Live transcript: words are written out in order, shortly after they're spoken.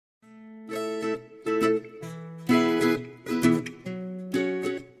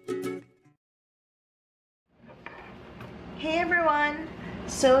Hey everyone!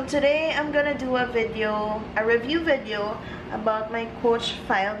 So today I'm gonna do a review video about my Coach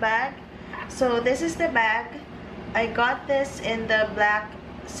file bag. So this is the bag. I got this in the black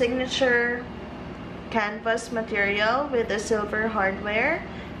signature canvas material with the silver hardware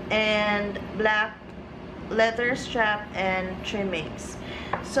and black leather strap and trimmings.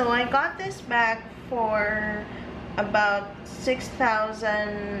 So I got this bag for about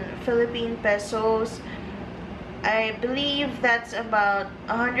 6,000 Philippine pesos. I believe that's about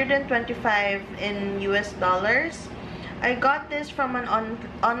 125 in US dollars. I got this from an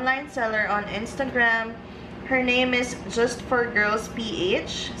online seller on Instagram. Her name is Just for Girls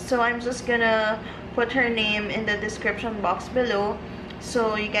PH. So I'm just gonna put her name in the description box below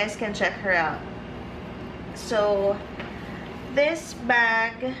so you guys can check her out. So this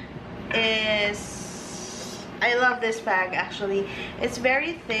bag is, I love this bag actually. It's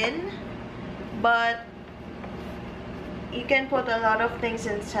very thin, but you can put a lot of things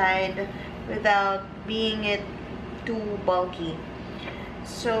inside without being it too bulky.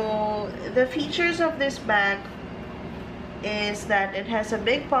 So the features of this bag is that it has a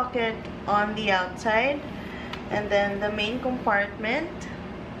big pocket on the outside, and then the main compartment,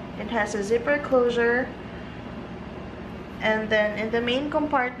 it has a zipper closure, and then in the main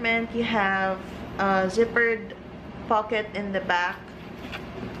compartment you have a zippered pocket in the back,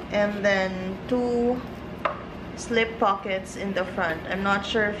 and then two slip pockets in the front. I'm not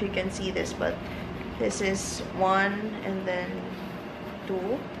sure if you can see this, but this is one and then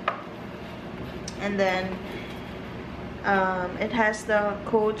two, and then it has the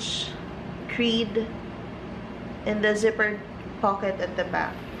Coach Creed in the zippered pocket at the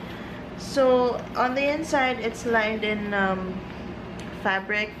back. So on the inside it's lined in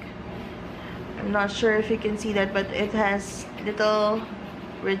fabric. I'm not sure if you can see that, but it has little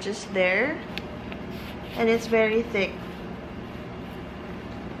ridges there, and it's very thick.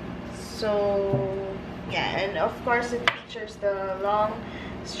 So yeah, and of course it features the long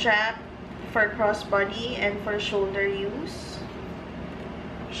strap for crossbody and for shoulder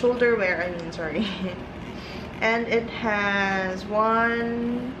wear, I mean, sorry. And it has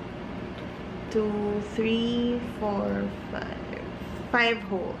 1, 2, 3, 4, 5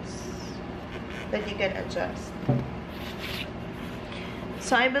 holes that you can adjust.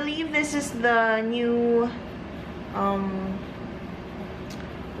 So I believe this is the new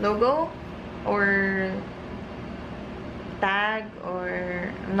logo or tag,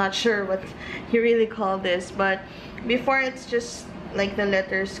 or I'm not sure what you really call this, but before it's just like the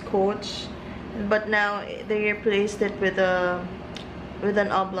letters Coach, but now they replaced it with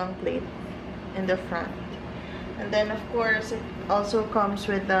an oblong plate in the front. And then of course it also comes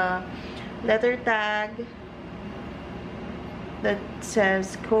with the letter tag that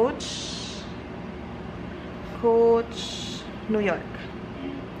says Coach New York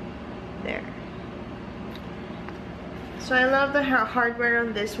there. So I love the hardware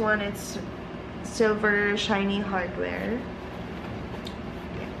on this one. It's silver shiny hardware.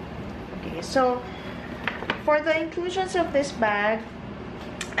 Yeah. Okay, so for the inclusions of this bag,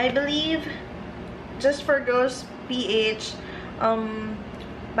 I believe Just for Girls PH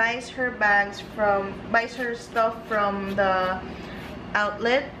buys her stuff from the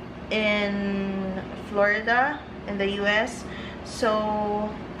outlet in Florida in the US. So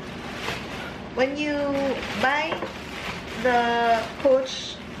when you buy the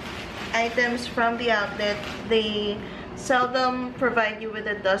Coach items from the outlet, they seldom provide you with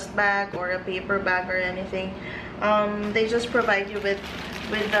a dust bag or a paper bag or anything. They just provide you with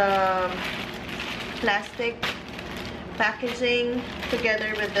plastic packaging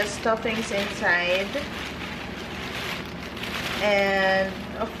together with the stuffings inside, and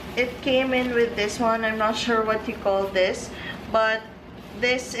it came in with this one. I'm not sure what you call this, but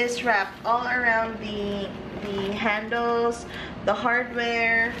this is wrapped all around the handles, the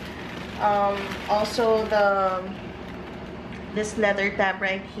hardware, also this leather tab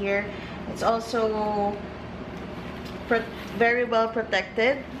right here. It's also very well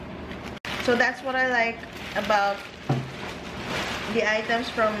protected. So that's what I like about the items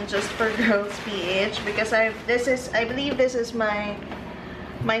from Just for Girls PH, because I believe this is my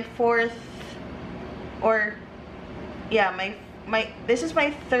fourth, or yeah, this is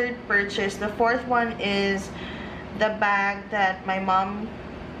my third purchase. The fourth one is the bag that my mom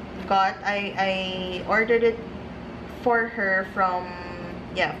got. I ordered it for her from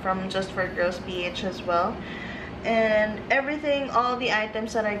Just for Girls PH as well. And everything, all the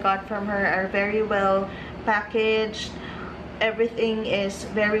items that I got from her are very well packaged. Everything is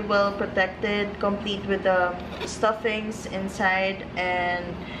very well protected, complete with the stuffings inside,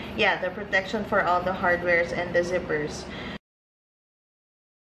 and yeah, the protection for all the hardwares and the zippers.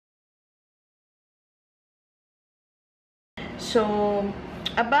 So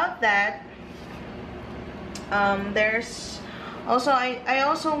about that, there's also I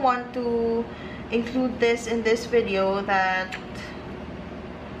also want to include this in this video, that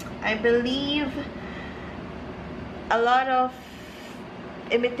I believe a lot of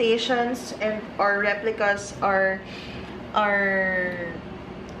imitations and or replicas are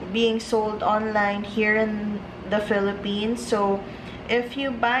being sold online here in the Philippines. So if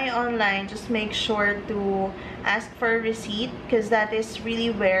you buy online, just make sure to ask for a receipt, because that is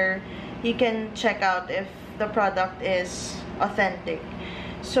really where you can check out if the product is authentic.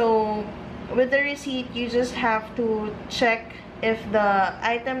 So with the receipt, you just have to check if the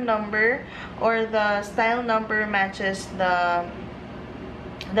item number or the style number matches the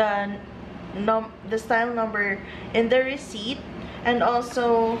style number in the receipt, and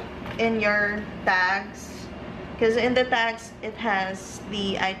also in your tags, because in the tags it has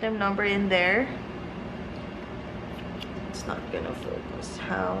the item number in there. It's not gonna focus.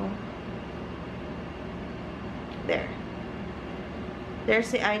 How?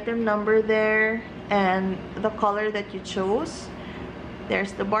 There's the item number there and the color that you chose.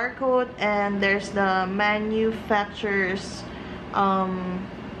 There's the barcode, and there's the manufacturer's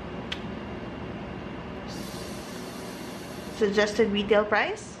suggested retail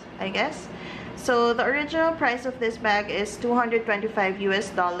price, I guess. So the original price of this bag is $225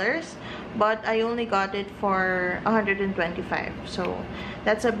 US, but I only got it for $125. So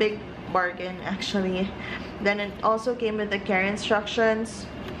that's a big bargain actually. Then it also came with the care instructions.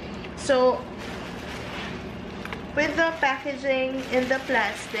 So with the packaging in the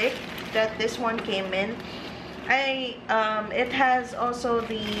plastic that this one came in, it has also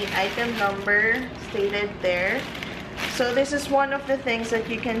the item number stated there. So this is one of the things that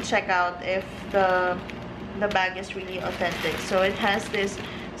you can check out if the bag is really authentic. So it has this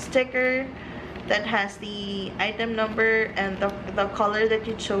sticker that has the item number and the color that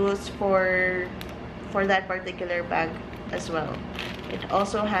you chose for that particular bag as well. It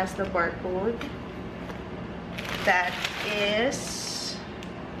also has the barcode that is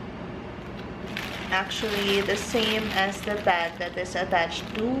actually the same as the tag that is attached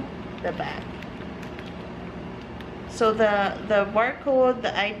to the bag. So the barcode,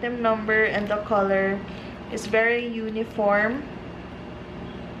 the item number, and the color is very uniform.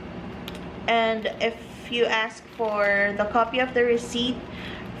 And if you ask for the copy of the receipt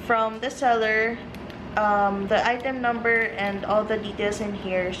from the seller, the item number and all the details in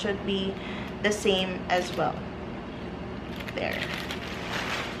here should be the same as well. There.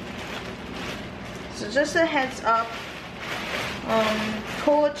 So just a heads up,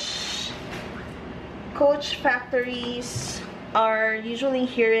 Coach factories are usually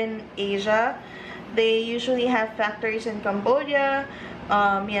here in Asia. They usually have factories in Cambodia,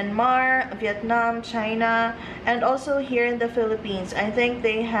 Myanmar, Vietnam, China, and also here in the Philippines. I think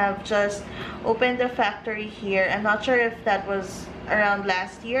they have just opened a factory here. I'm not sure if that was around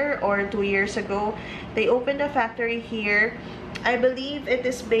last year or 2 years ago. They opened a factory here. I believe it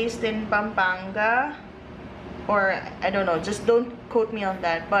is based in Pampanga, or I don't know, just don't quote me on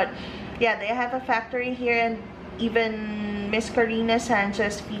that. But yeah, they have a factory here, and even Miss Karina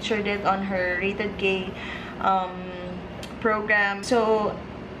Sanchez featured it on her Rated Gay program. So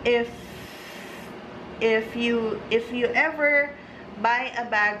if you ever buy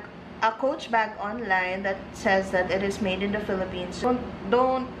a Coach bag online that says that it is made in the Philippines,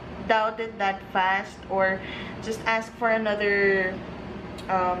 don't doubt it that fast, or just ask for another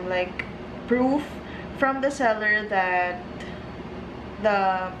like proof from the seller that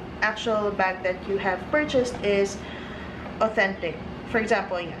the actual bag that you have purchased is authentic. For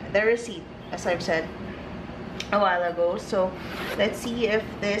example, yeah, the receipt, as I've said a while ago. So let's see if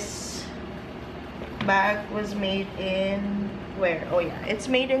this bag was made in where? Oh yeah, it's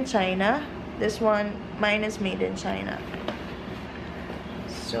made in China. This one, mine is made in China.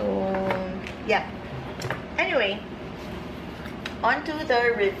 So yeah, anyway, on to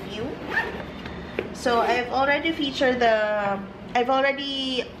the review. So I've already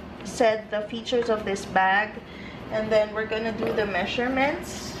said the features of this bag, and then we're gonna do the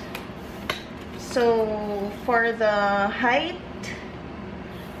measurements. So for the height,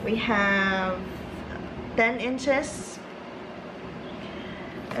 we have 10 inches,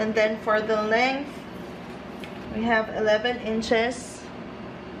 and then for the length, we have 11 inches,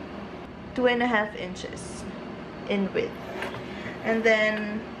 2.5 inches in width. And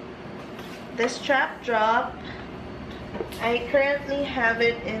then the strap drop, I currently have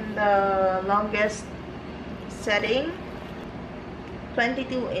it in the longest setting,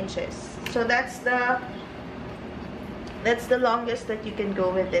 22 inches. So that's the longest that you can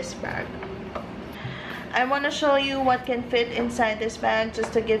go with this bag. I want to show you what can fit inside this bag,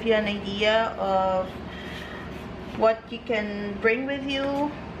 just to give you an idea of what you can bring with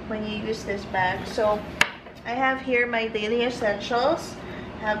you when you use this bag. So I have here my daily essentials.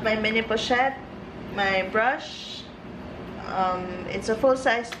 I have my mini pochette, my brush. It's a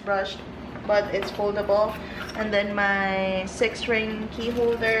full-size brush, but it's foldable. And then my 6-ring key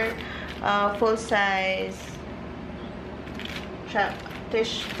holder, full-size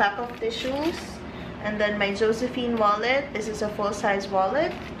pack of tissues. And then my Josephine wallet. This is a full-size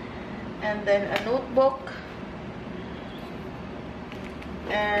wallet. And then a notebook.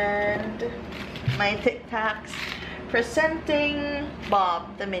 And my Tic Tacs, presenting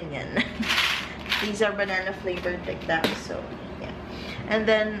Bob the Minion. These are banana flavored Tic Tacs, so yeah. And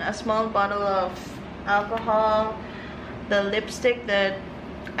then a small bottle of alcohol, the lipstick that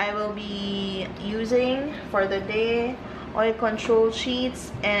I will be using for the day, oil control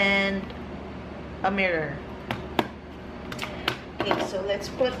sheets, and a mirror. Okay, so let's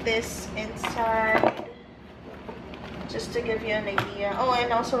put this inside just to give you an idea. Oh,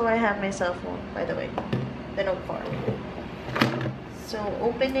 and also I have my cell phone, by the way, the Note 4. So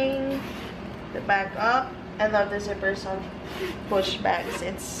opening the bag up, I love the zippers on push bags.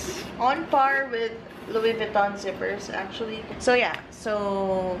 It's on par with Louis Vuitton zippers actually. So yeah,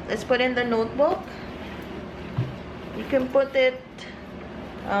 so let's put in the notebook. You can put it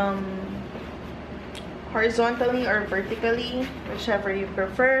horizontally or vertically, whichever you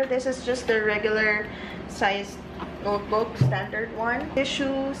prefer. This is just the regular size notebook, standard one.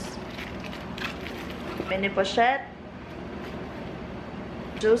 Tissues, mini pochette,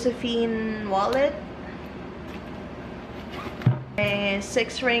 Josephine wallet, a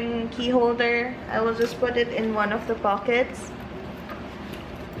 6-ring key holder. I will just put it in one of the pockets.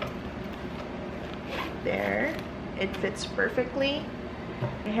 There, it fits perfectly.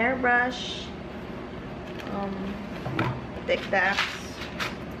 A hairbrush, Tic Tacs,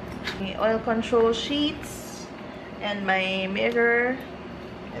 oil control sheets, and my mirror.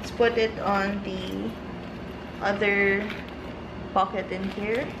 Let's put it on the other pocket in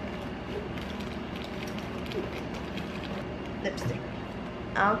here. Lipstick,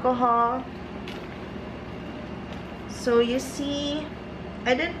 alcohol. So you see,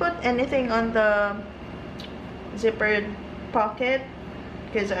 I didn't put anything on the zippered pocket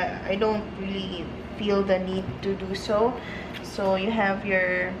because I don't really feel the need to do so. So you have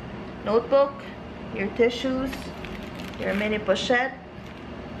your notebook, your tissues, your mini pochette.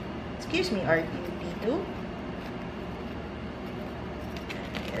 Excuse me, R2D2.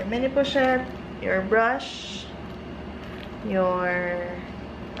 Your mini pochette, your brush, your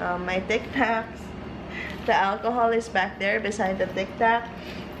my Tic Tacs. The alcohol is back there beside the Tic Tac,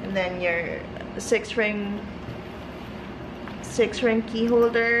 and then your 6-ring key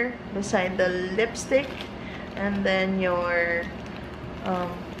holder beside the lipstick, and then your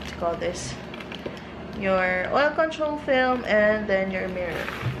what's it called this? Your oil control film, and then your mirror.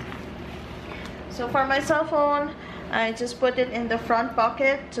 So for my cell phone, I just put it in the front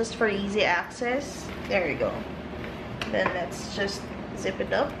pocket just for easy access. There you go. Then let's just zip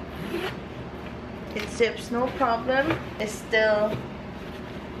it up. It zips no problem. It's still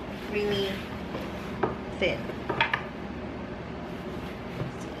really thin.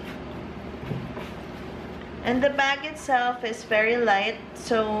 And the bag itself is very light,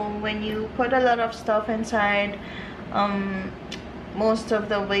 so when you put a lot of stuff inside, most of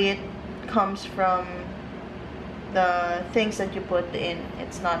the weight comes from the things that you put in.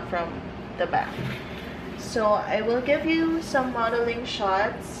 It's not from the bag. So I will give you some modeling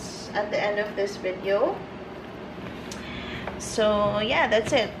shots at the end of this video. So yeah,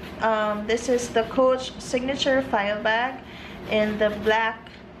 that's it. This is the Coach signature file bag in the black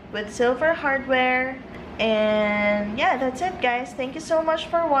with silver hardware. And yeah, that's it guys. Thank you so much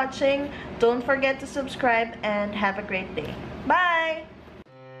for watching. Don't forget to subscribe and have a great day. Bye!